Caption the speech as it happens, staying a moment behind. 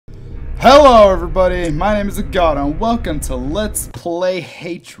Hello everybody, my name is Agato and welcome to Let's Play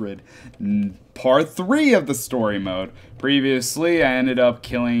Hatred, part 3 of the story mode. Previously, I ended up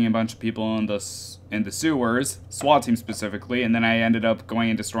killing a bunch of people in the sewers, SWAT team specifically, and then I ended up going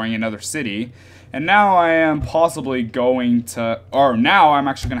and destroying another city. And now I am possibly going to, now I'm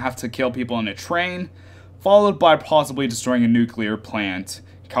actually going to have to kill people in a train, followed by possibly destroying a nuclear plant,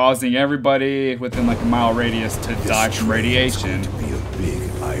 causing everybody within like a mile radius to die from radiation.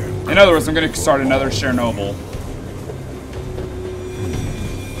 In other words, I'm going to start another Chernobyl.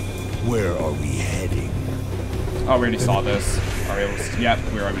 Where are we heading? Oh, we already saw this. Are we able to, yep,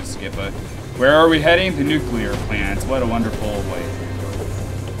 we were able to skip it. Where are we heading? The nuclear plant. What a wonderful way.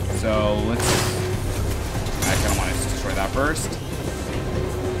 So, let's... I kind of want to destroy that first.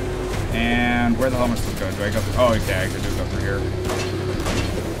 And where the hell am I supposed to go? Do I go through... Oh, okay, I could go through here.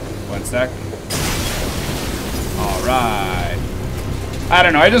 One sec. Alright. I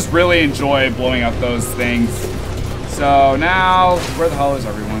don't know, I just really enjoy blowing up those things. So now, where the hell is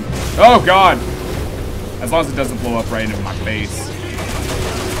everyone? Oh god! As long as it doesn't blow up right into my face.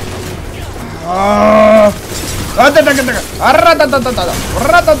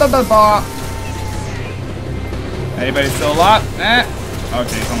 Anybody still alive?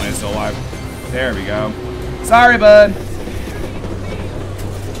 Okay, someone is still alive. There we go. Sorry, bud.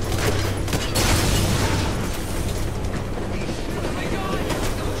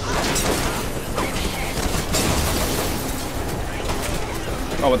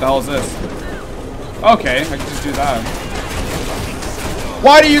 Oh, what the hell is this? Okay, I can just do that.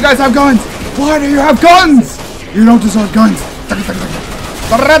 Why do you guys have guns? Why do you have guns? You don't deserve guns.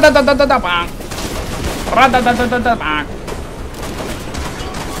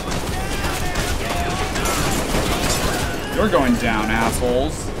 You're going down,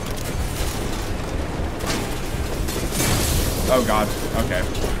 assholes. Oh god, okay.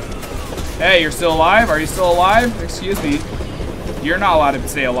 Hey, you're still alive? Are you still alive? Excuse me. You're not allowed to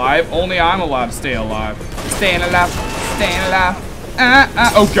stay alive. Only I'm allowed to stay alive. Staying alive. Staying alive.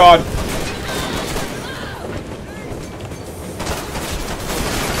 Oh, God.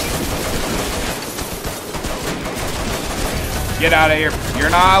 Get out of here. You're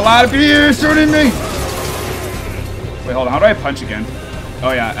not allowed to be here shooting me. Wait, hold on. How do I punch again?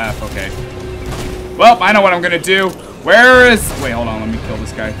 Oh, yeah. F. Okay. Well, I know what I'm going to do. Where is... Wait, hold on. Let me kill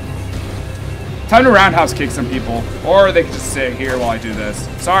this guy. Time to roundhouse kick some people. Or they can just sit here while I do this.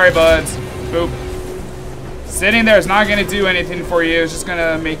 Sorry, buds. Boop. Sitting there is not going to do anything for you. It's just going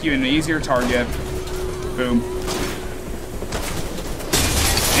to make you an easier target. Boom.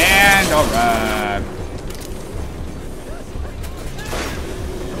 And alright.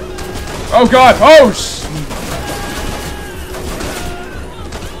 Oh, God. Oh,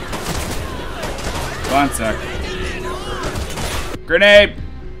 One sec. Grenade.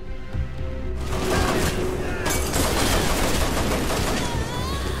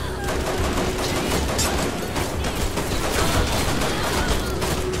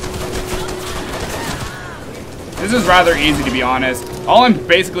 This is rather easy, to be honest. All I'm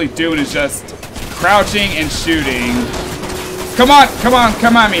basically doing is just crouching and shooting. Come on, come on,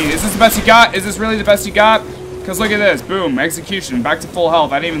 come at me. Is this the best you got? Is this really the best you got? Because look at this. Boom, execution. Back to full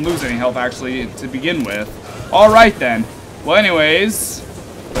health. I didn't even lose any health, actually, to begin with. Alright, then. Well, anyways,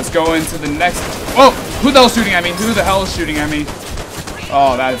 let's go into the next... Whoa! Who the hell is shooting at me? Who the hell is shooting at me?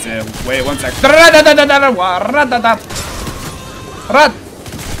 Oh, that's it. Wait, one sec.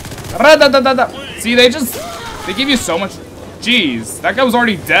 See, they give you so much... Jeez, that guy was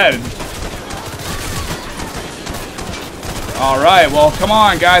already dead. Alright, well, come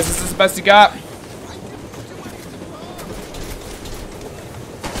on, guys. This is the best you got.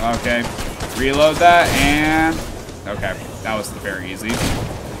 Okay. Reload that, and... Okay, that was very easy.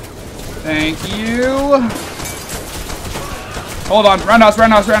 Thank you. Hold on. Roundhouse,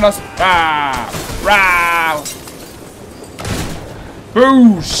 roundhouse, roundhouse. Ah! Rah!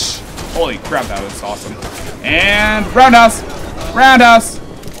 Boosh! Holy crap, that was awesome. And roundhouse, roundhouse,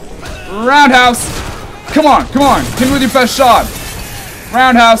 roundhouse. Come on, come on. Hit me with your best shot.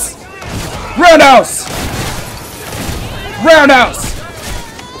 Roundhouse, roundhouse, roundhouse.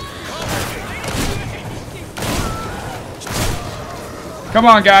 Come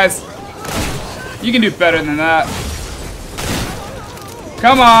on, guys. You can do better than that.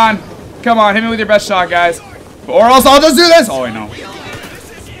 Come on. Come on, hit me with your best shot, guys. Or else I'll just do this. Oh, wait, no.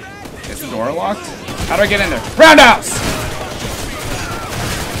 Is the door locked? How do I get in there? Roundhouse!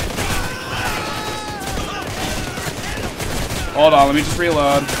 Hold on, let me just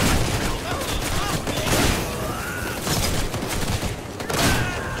reload.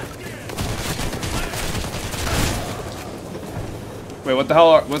 Wait, what the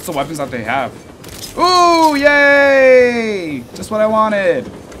hell? What's the weapons that they have? Ooh, yay! Just what I wanted.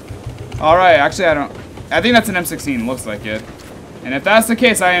 All right, actually, I think that's an M16. Looks like it. And if that's the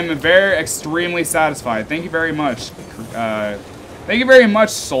case, I am extremely satisfied. Thank you very much. Thank you very much,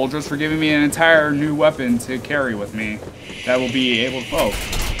 soldiers, for giving me an entire new weapon to carry with me. That will be able to... Oh.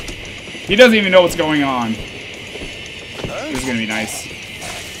 He doesn't even know what's going on. This is going to be nice.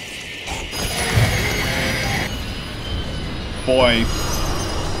 Boy.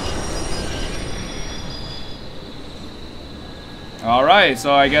 Alright,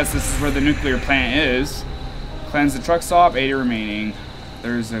 so I guess this is where the nuclear plant is. Cleanse the truck stop, 80 remaining.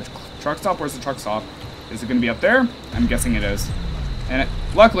 There's a truck stop. Where's the truck stop? Is it going to be up there? I'm guessing it is. And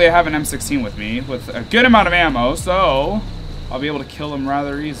luckily I have an M16 with me with a good amount of ammo, so I'll be able to kill him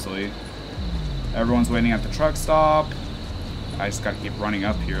rather easily. Everyone's waiting at the truck stop. I just got to keep running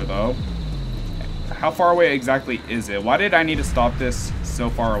up here though. How far away exactly is it? Why did I need to stop this so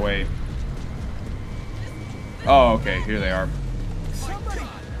far away? Oh, okay, here they are.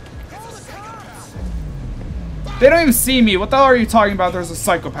 They don't even see me. What the hell are you talking about? There's a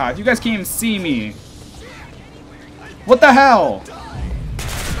psychopath. You guys can't even see me. What the hell?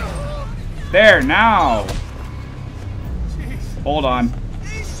 There, now. Hold on.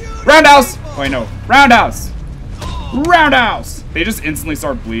 Roundhouse! Wait, no. Roundhouse! Roundhouse! They just instantly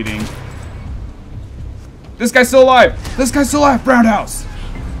start bleeding. This guy's still alive! This guy's still alive! Roundhouse!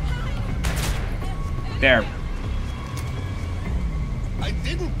 There.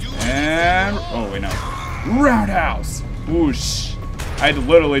 And... oh, wait, no. Roundhouse! Whoosh. I had to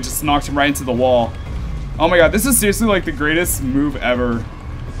literally just knocked him right into the wall. Oh my god, this is seriously like the greatest move ever.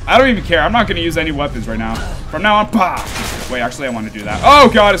 I don't even care. I'm not going to use any weapons right now. From now on, pop! Wait, actually, I want to do that. Oh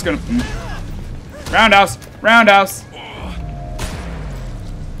god, it's going to... Roundhouse! Roundhouse!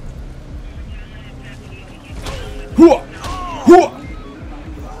 Hooah! Hooah!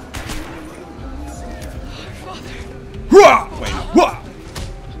 Hooah! Wait, hooah!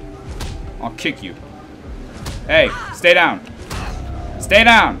 I'll kick you. Hey, stay down. Stay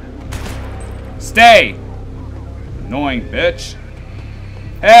down. Stay. Annoying bitch.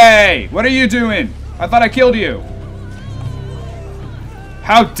 Hey, what are you doing? I thought I killed you.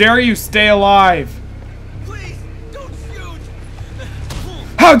 How dare you stay alive? Please, don't shoot.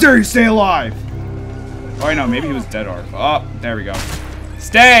 How dare you stay alive? Oh, I know, maybe he was dead or... oh, there we go.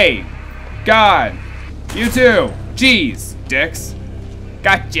 Stay. God. You too. Jeez, dicks.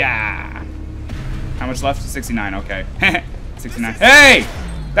 Gotcha. How much left? 69, okay. 69. Hey!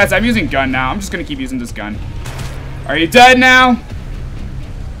 I'm using gun now. I'm just gonna keep using this gun. Are you dead now?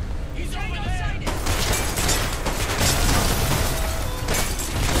 He's over there.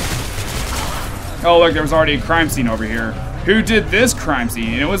 Oh, look, there was already a crime scene over here. Who did this crime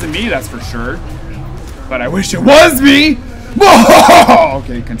scene? It wasn't me, that's for sure. But I wish it was me!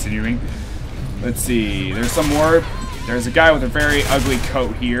 Okay, continuing. Let's see. There's some more. There's a guy with a very ugly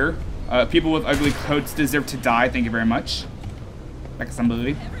coat here. People with ugly coats deserve to die. Thank you very much. Like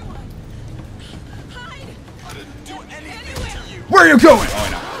somebody. Where are you going? Oh, I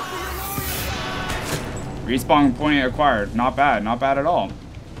know. Respawn point acquired. Not bad. Not bad at all.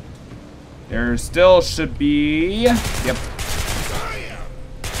 There still should be... yep.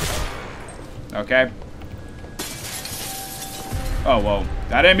 Okay. Oh, whoa.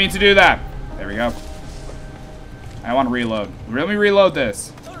 I didn't mean to do that. There we go. I want to reload. Let me reload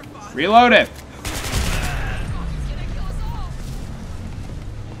this. Reload it.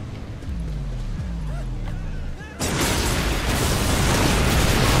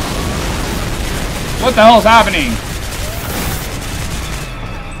 What the hell is happening?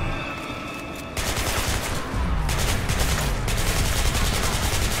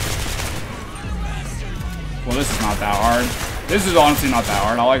 Well, this is not that hard. This is honestly not that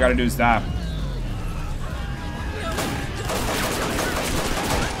hard. All I gotta do is that.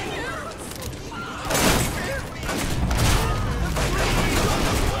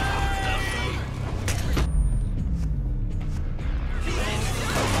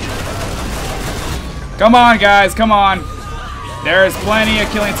 Come on, guys, come on. There is plenty of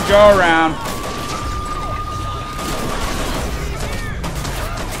killing to go around.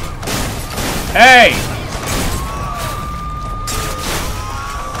 Hey!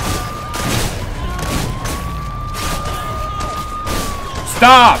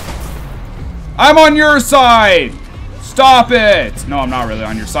 Stop! I'm on your side! Stop it! No, I'm not really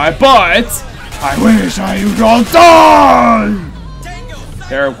on your side, but I wish I would all die!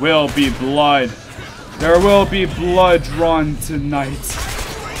 There will be blood. There will be blood drawn tonight.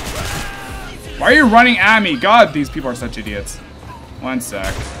 Why are you running at me? God, these people are such idiots. One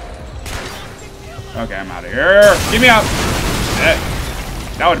sec. Okay, I'm out of here. Get me out. Shit.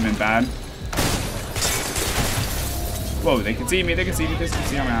 That would have been bad. Whoa, they can see me, they can see me, they can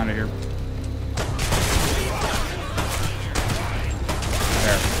see me. I'm out of here.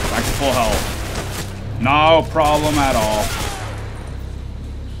 There, back to full health. No problem at all.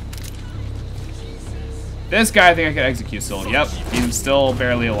 This guy I think I could execute still. Yep, he's still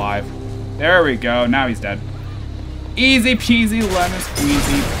barely alive. There we go, now he's dead. Easy peasy lemon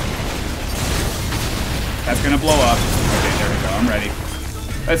squeezy. That's gonna blow up. Okay, there we go, I'm ready.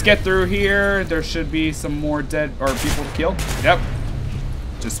 Let's get through here. There should be some more dead or people to kill. Yep.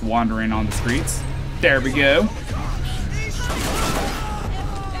 Just wandering on the streets. There we go.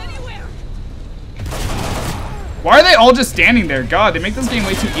 Why are they all just standing there? God, they make this game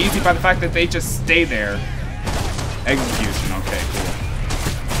way too easy by the fact that they just stay there. Execution. Okay,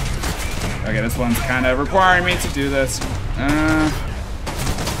 cool. Okay, this one's kind of requiring me to do this.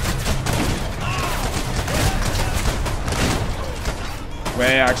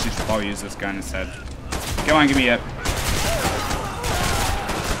 Wait, I actually should probably use this gun instead. Come on, give me it.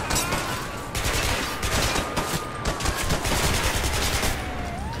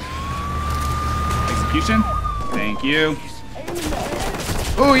 Execution. Thank you.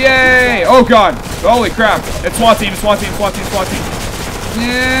 Ooh, yay! Oh, God. Holy crap. It's SWAT team, SWAT team, SWAT team, SWAT team.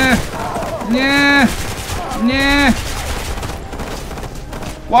 Yeah. Yeah. Yeah.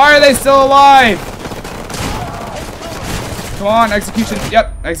 Why are they still alive? Come on, execution.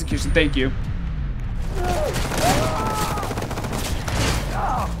 Yep, execution. Thank you.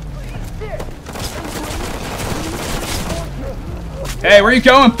 Hey, where you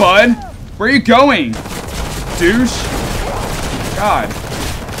going, bud? Where are you going? Douche. God.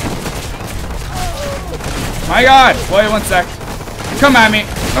 My God. Wait 1 sec. Come at me.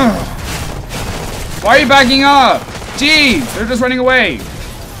 Ugh. Why are you backing up? Jeez, they're just running away.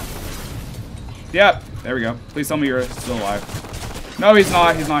 Yep. There we go. Please tell me you're still alive. No, he's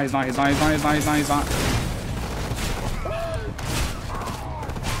not. He's not. He's not. He's not. He's not. He's not. He's not. He's not.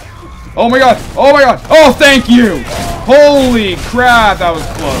 Oh my God. Oh my God. Oh, thank you. Holy crap. That was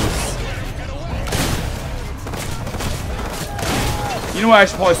close. You know what? I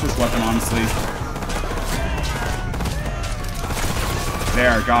should probably switch weapon, honestly.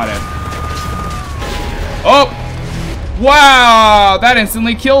 There. Got it. Oh. Wow. That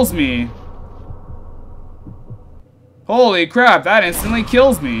instantly kills me. Holy crap, that instantly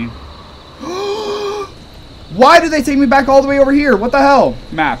kills me. Why did they take me back all the way over here? What the hell?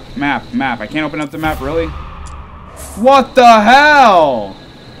 Map, map, map. I can't open up the map, really? What the hell?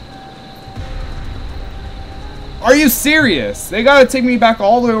 Are you serious? They gotta take me back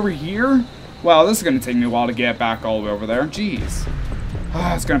all the way over here? Wow, this is gonna take me a while to get back all the way over there. Jeez.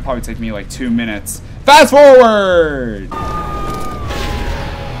 It's gonna probably take me like 2 minutes. Fast forward!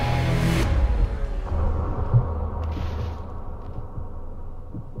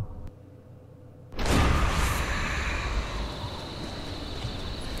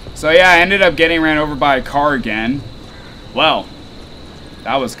 So yeah, I ended up getting ran over by a car again. Well,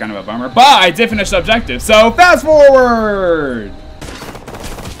 that was kind of a bummer. But I did finish the objective, so fast forward!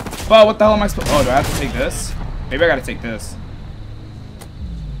 But what the hell am I supposed to... Oh, do I have to take this? Maybe I gotta take this.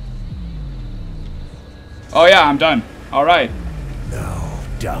 Oh yeah, I'm done. Alright. Now,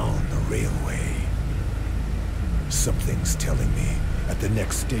 down the railway. Something's telling me at the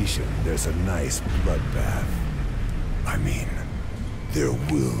next station there's a nice bloodbath. I mean... there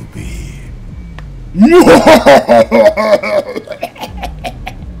will be.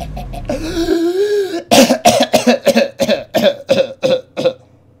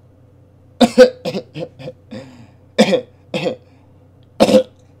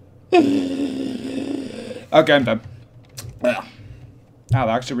 Okay, I'm done. Wow,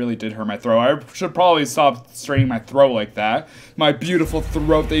 that actually really did hurt my throat. I should probably stop straining my throat like that. My beautiful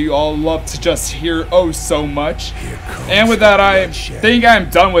throat that you all love to just hear oh so much. And with that, I think I'm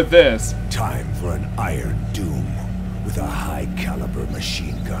done with this. Time for an Iron Doom with a high-caliber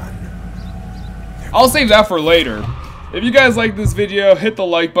machine gun. I'll save that for later. If you guys like this video, hit the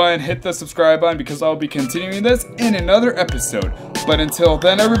like button, hit the subscribe button, because I'll be continuing this in another episode. But until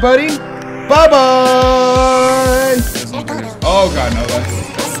then, everybody, bye-bye! Oh god, no,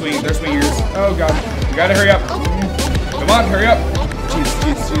 that's sweet. They're swingers. Oh god. We gotta hurry up. Come on, hurry up. Jeez,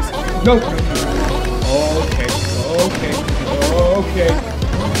 jeez, jeez. No. Okay. Okay. Okay.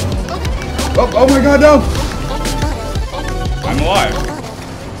 Oh my god, no! I'm alive.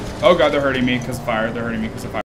 Oh god, they're hurting me because of fire. They're hurting me because of fire.